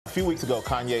A few weeks ago,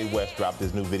 Kanye West dropped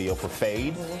his new video for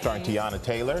Fade, starring Tiana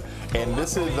Taylor. And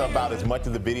this is about as much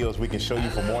of the video as we can show you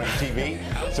for morning TV.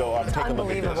 So I'm taking a look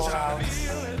at this.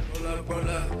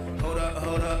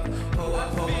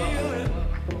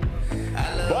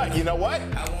 But you know what?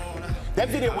 That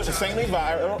video was insanely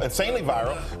viral,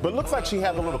 but it looks like she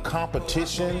has a little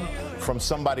competition from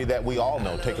somebody that we all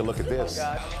know. Take a look at this.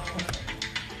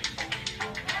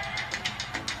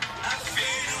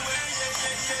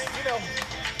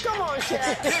 Come on,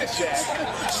 Shaq. Get it, Shaq.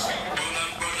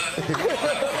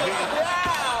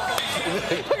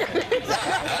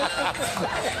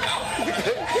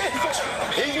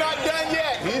 He's not done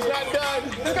yet. He's not done.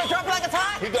 He's going to drop like it's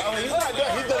hot? He's not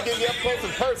done. He's going to get you up close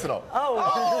and personal.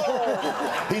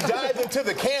 Oh. He dives into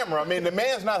the camera. I mean, the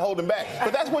man's not holding back.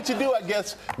 But that's what you do, I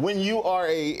guess, when you are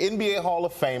a NBA Hall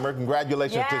of Famer.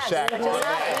 Congratulations to Shaq.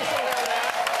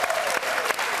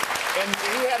 And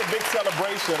he had a big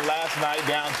celebration last night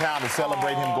downtown to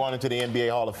celebrate him going into the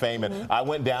NBA Hall of Fame. And I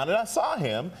went down and I saw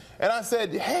him. And I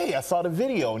said, hey, I saw the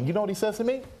video. And you know what he says to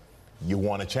me? You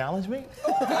want to challenge me? Do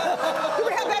we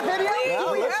have that video?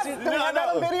 Do we have that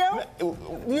on video?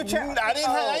 You challenge? I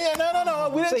didn't have, no.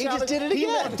 We didn't so he just did it again. He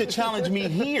wanted to challenge me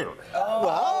here.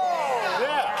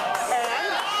 Yeah.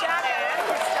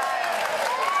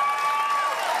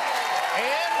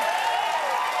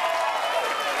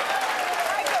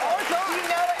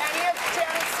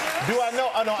 Do I know?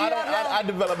 I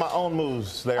develop my own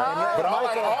moves there. But all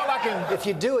I can. If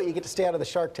you do it, you get to stay out of the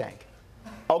Shark Tank.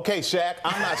 Okay, Shaq,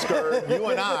 I'm not scared. You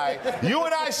and I,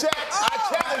 Shaq, I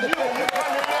challenge you when you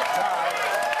come here next time.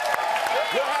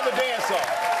 We'll have a dance off.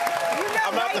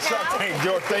 I'm out the Shark Tank,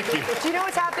 George. Thank you. Do you know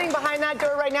what's happening behind that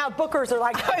door right now? Bookers are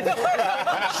like,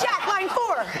 Shaq, line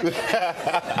 4.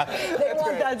 They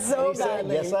want that so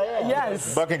badly. Yes, I am.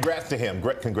 Yes. But congrats to him.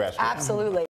 Congrats to him. Absolutely.